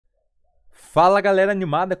Fala galera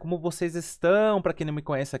animada, como vocês estão? Para quem não me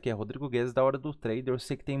conhece, aqui é Rodrigo Guedes da Hora do Trader. Eu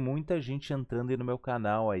sei que tem muita gente entrando aí no meu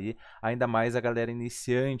canal aí, ainda mais a galera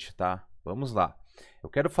iniciante, tá? Vamos lá. Eu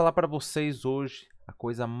quero falar para vocês hoje a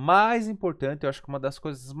coisa mais importante, eu acho que uma das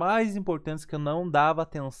coisas mais importantes que eu não dava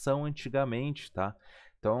atenção antigamente, tá?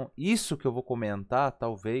 Então, isso que eu vou comentar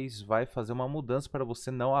talvez vai fazer uma mudança para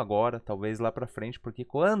você, não agora, talvez lá para frente, porque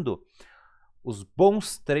quando os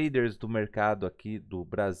bons traders do mercado aqui do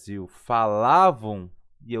Brasil falavam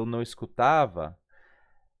e eu não escutava,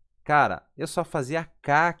 cara, eu só fazia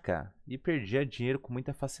caca e perdia dinheiro com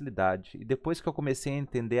muita facilidade. E depois que eu comecei a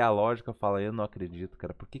entender a lógica, eu falei, eu não acredito,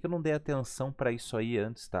 cara, por que que eu não dei atenção para isso aí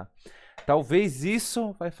antes, tá? Talvez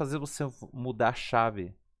isso vai fazer você mudar a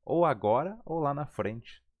chave, ou agora ou lá na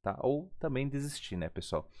frente, tá? Ou também desistir, né,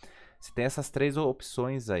 pessoal? Você tem essas três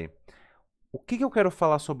opções aí. O que que eu quero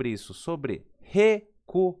falar sobre isso? Sobre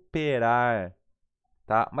recuperar,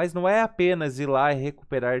 tá? Mas não é apenas ir lá e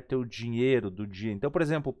recuperar teu dinheiro do dia. Então, por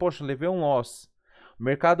exemplo, poxa, levei um loss. O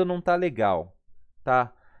mercado não tá legal,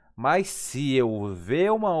 tá? Mas se eu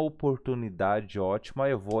ver uma oportunidade ótima,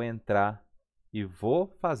 eu vou entrar e vou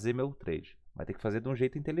fazer meu trade. Vai ter que fazer de um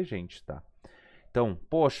jeito inteligente, tá? Então,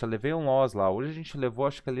 poxa, levei um loss lá. Hoje a gente levou,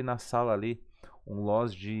 acho que ali na sala ali, um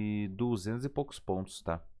loss de 200 e poucos pontos,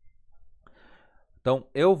 tá? Então,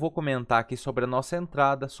 eu vou comentar aqui sobre a nossa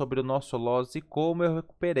entrada, sobre o nosso loss e como eu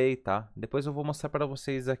recuperei, tá? Depois eu vou mostrar para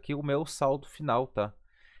vocês aqui o meu saldo final, tá?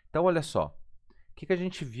 Então, olha só. O que que a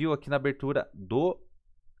gente viu aqui na abertura do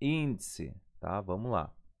índice, tá? Vamos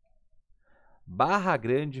lá. Barra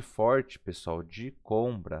grande forte, pessoal, de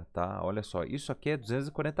compra, tá? Olha só, isso aqui é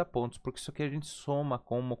 240 pontos, porque isso aqui a gente soma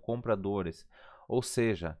como compradores. Ou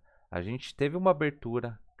seja, a gente teve uma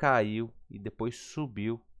abertura, caiu e depois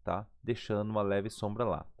subiu, tá? Deixando uma leve sombra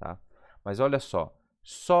lá, tá? Mas olha só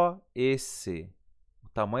o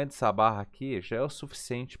tamanho dessa barra aqui já é o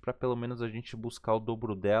suficiente para pelo menos a gente buscar o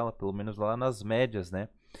dobro dela, pelo menos lá nas médias, né?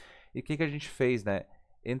 E o que que a gente fez, né?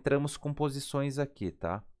 Entramos com posições aqui,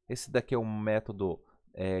 tá? Esse daqui é um método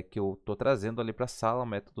que eu estou trazendo ali para a sala, um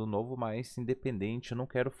método novo, mas independente. Eu não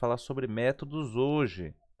quero falar sobre métodos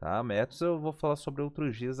hoje, tá? Métodos eu vou falar sobre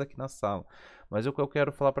outros dias aqui na sala. Mas o que eu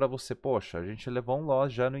quero falar para você, poxa, a gente levou um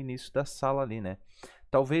loss já no início da sala ali, né?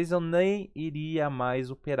 Talvez eu nem iria mais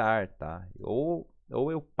operar, tá? Ou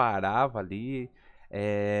eu parava ali,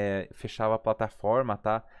 fechava a plataforma,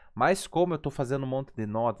 tá? Mas como eu estou fazendo um monte de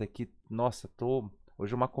nota aqui, nossa,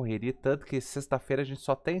 hoje é uma correria, tanto que sexta-feira a gente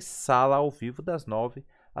só tem sala ao vivo das 9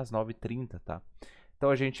 às 9h30, tá? Então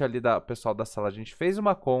a gente ali, pessoal da sala, a gente fez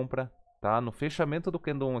uma compra, tá? No fechamento do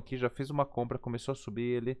candle 1 aqui, já fiz uma compra, começou a subir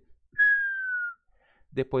ele.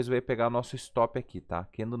 Depois veio pegar o nosso stop aqui, tá?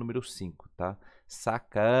 Candle número 5, tá?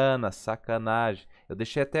 Sacanagem. Eu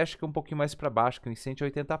deixei até, acho que um pouquinho mais para baixo, que em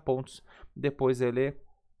 180 pontos. Depois ele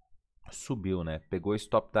subiu, né? Pegou o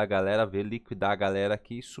stop da galera, veio liquidar a galera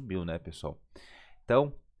aqui e subiu, né, pessoal?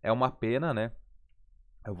 Então, é uma pena, né?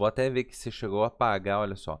 Eu vou até ver que você chegou a pagar,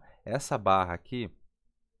 olha só. Essa barra aqui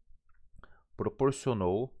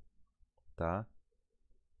proporcionou, tá?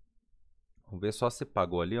 Vamos ver só se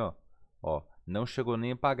pagou ali, ó. Ó, não chegou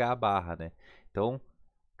nem a pagar a barra, né? Então,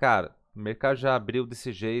 cara, o mercado já abriu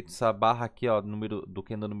desse jeito. Essa barra aqui, ó, do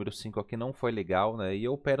candle número 5 aqui não foi legal, né? E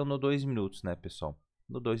eu opero no 2 minutos, né, pessoal?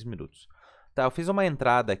 No 2 minutos. Tá, eu fiz uma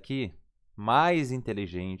entrada aqui mais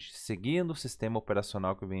inteligente, seguindo o sistema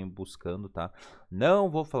operacional que eu venho buscando, tá? Não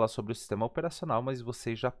vou falar sobre o sistema operacional, mas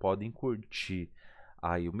vocês já podem curtir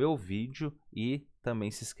aí o meu vídeo e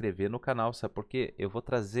também se inscrever no canal, sabe por quê? Eu vou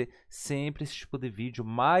trazer sempre esse tipo de vídeo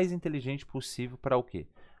mais inteligente possível para o quê?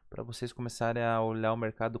 Para vocês começarem a olhar o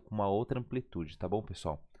mercado com uma outra amplitude, tá bom,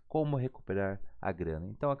 pessoal? Como recuperar a grana.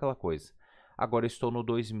 Então, aquela coisa. Agora eu estou no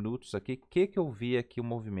 2 minutos aqui. O que que eu vi aqui o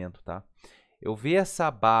movimento, tá? Eu vi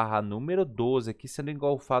essa barra número 12 aqui sendo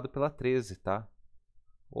engolfado pela 13, tá?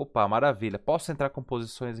 Opa, maravilha. Posso entrar com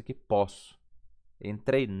posições aqui? Posso.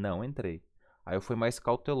 Entrei? Não, entrei. Aí eu fui mais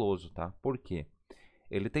cauteloso, tá? Por quê?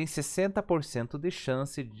 Ele tem 60% de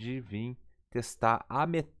chance de vir testar a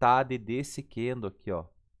metade desse candle aqui, ó.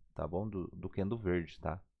 Tá bom? Do candle verde,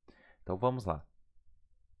 tá? Então vamos lá.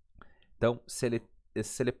 Então, se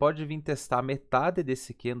ele pode vir testar metade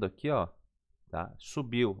desse candle aqui, ó, tá?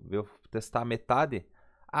 Subiu, veio testar metade,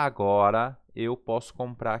 agora eu posso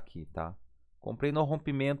comprar aqui, tá? Comprei no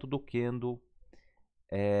rompimento do candle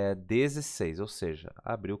 16, ou seja,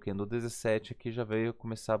 abriu o candle 17 aqui, já veio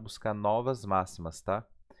começar a buscar novas máximas, tá?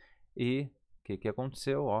 E o que que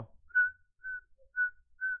aconteceu, ó?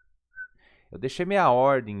 Eu deixei minha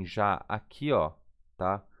ordem já aqui, ó,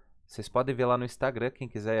 tá? Vocês podem ver lá no Instagram, quem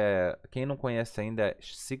quiser, quem não conhece ainda,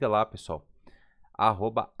 siga lá, pessoal.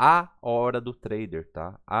 arroba a hora do trader,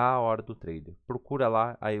 tá? A hora do trader. Procura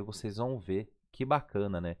lá, aí vocês vão ver que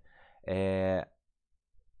bacana, né?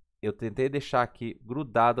 Eu tentei deixar aqui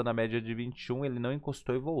grudado na média de 21, ele não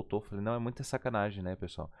encostou e voltou. Falei, não, é muita sacanagem, né,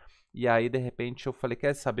 pessoal? E aí, de repente, eu falei,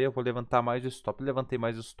 quer saber? Eu vou levantar mais o stop. Levantei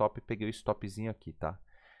mais o stop e peguei o stopzinho aqui, tá?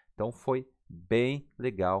 Então, foi bem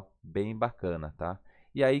legal, bem bacana, tá?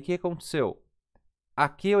 E aí, o que aconteceu?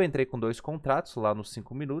 Aqui eu entrei com 2 contratos lá nos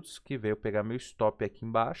 5 minutos, que veio pegar meu stop aqui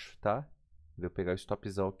embaixo, tá? Veio pegar o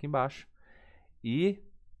stopzão aqui embaixo. E,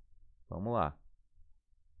 vamos lá.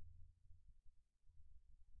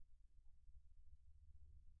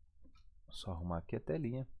 Só arrumar aqui a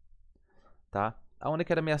telinha, tá? Aonde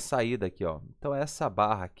que era a minha saída aqui, ó? Então essa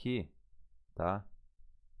barra aqui, tá?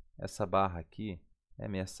 Essa barra aqui é a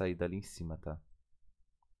minha saída ali em cima, tá?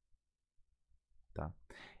 Tá?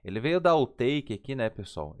 Ele veio dar o take aqui, né,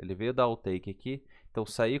 pessoal? Ele veio dar o take aqui. Então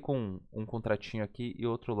saí com um contratinho aqui e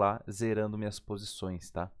outro lá, zerando minhas posições,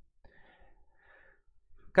 tá?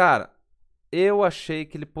 Cara, eu achei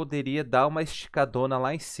que ele poderia dar uma esticadona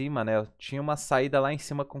lá em cima, né? Eu tinha uma saída lá em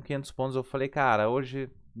cima com 500 pontos. Eu falei, cara,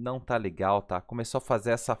 hoje não tá legal, tá? Começou a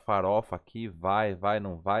fazer essa farofa aqui, vai,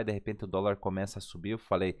 não vai. De repente o dólar começa a subir. Eu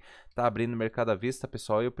falei, tá abrindo o mercado à vista,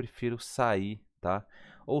 pessoal, eu prefiro sair, tá?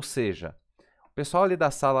 Ou seja, o pessoal ali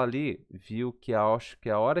da sala ali viu que acho que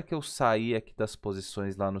a hora que eu saí aqui das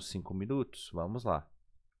posições lá nos 5 minutos, vamos lá.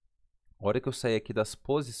 A hora que eu saí aqui das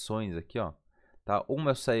posições aqui, ó, tá?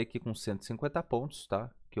 Uma eu saí aqui com 150 pontos, tá?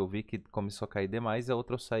 Que eu vi que começou a cair demais, e a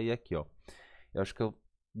outra eu saí aqui, ó. Eu acho que eu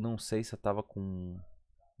não sei se eu tava com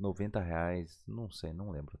 90 reais, não sei,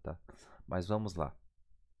 não lembro, tá? Mas vamos lá.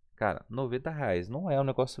 Cara, 90 reais não é um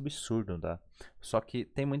negócio absurdo, tá? Só que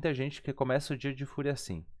tem muita gente que começa o dia de fúria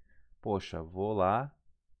assim. Poxa, vou lá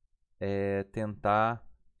tentar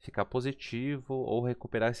ficar positivo ou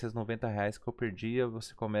recuperar esses 90 reais que eu perdi.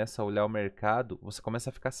 Você começa a olhar o mercado, você começa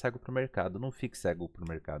a ficar cego pro mercado. Não fique cego pro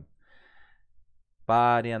mercado.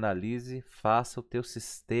 Pare, analise, faça o teu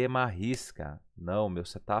sistema à risca. Não, meu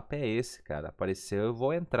setup é esse, cara. Apareceu, eu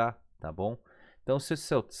vou entrar, tá bom? Então, se o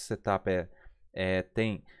seu setup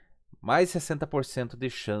tem mais 60% de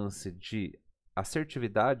chance de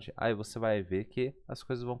assertividade, aí você vai ver que as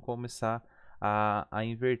coisas vão começar a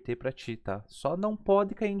inverter para ti, tá? Só não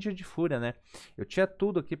pode cair em dia de fúria, né? Eu tinha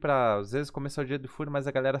tudo aqui para às vezes começar o dia de fúria, mas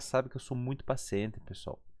a galera sabe que eu sou muito paciente,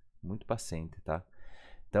 pessoal. Muito paciente, tá?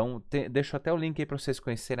 Então, deixo até o link aí para vocês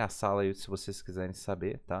conhecerem a sala aí, se vocês quiserem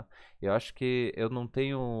saber, tá? Eu acho que eu não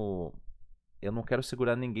tenho... Eu não quero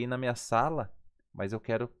segurar ninguém na minha sala, mas eu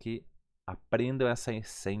quero que aprendam essa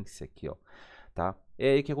essência aqui, ó, tá? E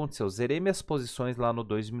aí, o que aconteceu? Zerei minhas posições lá no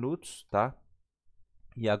 2 minutos, tá?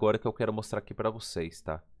 E agora que eu quero mostrar aqui para vocês,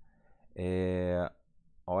 tá?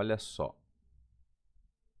 Olha só.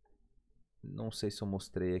 Não sei se eu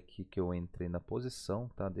mostrei aqui que eu entrei na posição,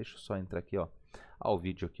 tá? Deixa eu só entrar aqui, ó. O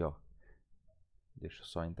vídeo aqui, ó. Deixa eu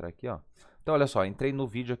só entrar aqui, ó. Então, olha só, entrei no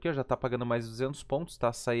vídeo aqui, ó, já tá pagando mais 200 pontos,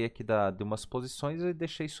 tá? Saí aqui de umas posições e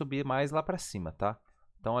deixei subir mais lá pra cima, tá?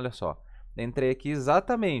 Então, olha só. Entrei aqui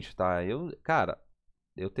exatamente, tá? Cara,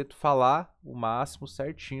 eu tento falar o máximo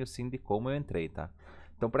certinho, assim, de como eu entrei, tá?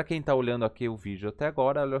 Então, pra quem tá olhando aqui o vídeo até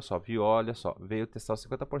agora, olha só, viu? Olha só, veio testar os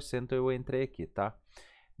 50%, eu entrei aqui, tá?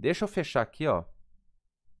 Deixa eu fechar aqui, ó.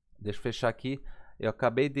 Deixa eu fechar aqui. Eu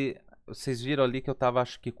acabei de... Vocês viram ali que eu tava,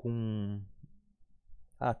 acho que com...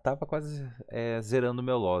 tava quase zerando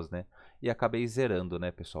meu loss, né? E acabei zerando,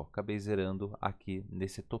 né, pessoal? Acabei zerando aqui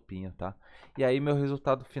nesse topinho, tá? E aí meu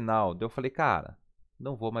resultado final, eu falei, cara,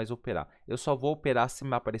 não vou mais operar. Eu só vou operar se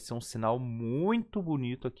me aparecer um sinal muito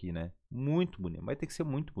bonito aqui, né? Muito bonito, mas tem que ser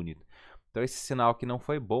muito bonito. Então esse sinal aqui não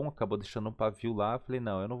foi bom, acabou deixando um pavio lá. Eu falei,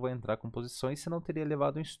 não, eu não vou entrar com posições, senão teria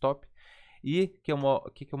levado um stop. E que eu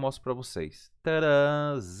mostro para vocês?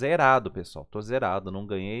 Tcharam! Zerado, pessoal. Tô zerado, não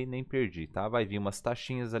ganhei nem perdi, tá? Vai vir umas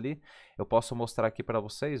taxinhas ali. Eu posso mostrar aqui para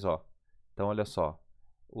vocês, ó. Então, olha só.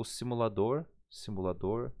 O simulador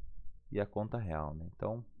e a conta real, né?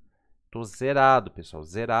 Então, tô zerado, pessoal.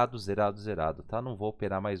 Zerado, zerado, zerado, tá? Não vou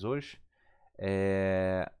operar mais hoje.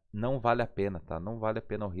 Não vale a pena, tá? Não vale a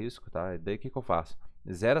pena o risco, tá? E daí o que eu faço?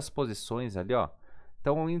 Zero as posições ali, ó.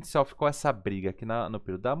 Então o inicial ficou essa briga aqui no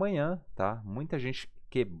período da manhã, tá? Muita gente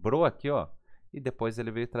quebrou aqui, ó, e depois ele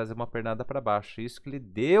veio trazer uma pernada para baixo. Isso que ele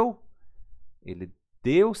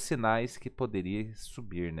deu sinais que poderia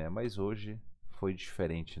subir, né? Mas hoje foi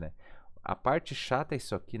diferente, né? A parte chata é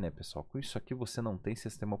isso aqui, né, pessoal? Com isso aqui você não tem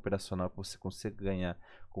sistema operacional que você consiga ganhar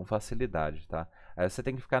com facilidade, tá? Aí você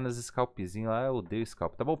tem que ficar nas scalpzinhos lá, eu odeio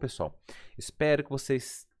scalp, tá bom, pessoal? Espero que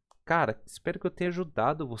vocês... Cara, espero que eu tenha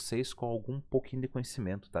ajudado vocês com algum pouquinho de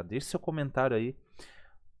conhecimento, tá? Deixe seu comentário aí.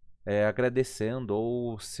 agradecendo,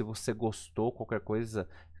 ou se você gostou, qualquer coisa,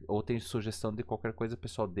 ou tem sugestão de qualquer coisa,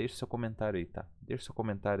 pessoal, deixe seu comentário aí, tá? Deixe seu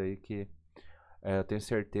comentário aí que eu tenho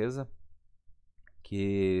certeza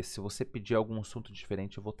que se você pedir algum assunto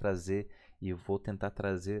diferente, eu vou trazer e eu vou tentar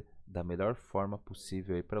trazer da melhor forma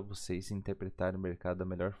possível aí para vocês interpretarem o mercado da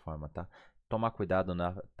melhor forma, tá? Tomar cuidado,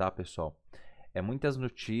 tá, pessoal? É muitas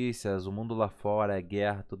notícias, o mundo lá fora, é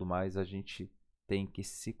guerra, tudo mais, a gente tem que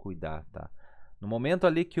se cuidar, tá? No momento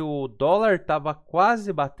ali que o dólar tava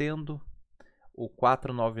quase batendo o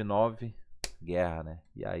 4,99, guerra, né?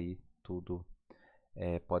 E aí tudo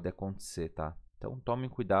pode acontecer, tá? Então tomem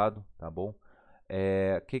cuidado, tá bom?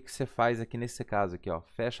 O que que você faz aqui nesse caso aqui, ó?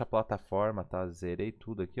 Fecha a plataforma, tá? Zerei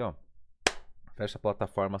tudo aqui, ó. Fecha a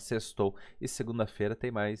plataforma, sextou. E segunda-feira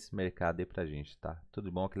tem mais mercado aí pra gente, tá?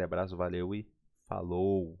 Tudo bom? Aquele abraço, valeu e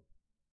falou!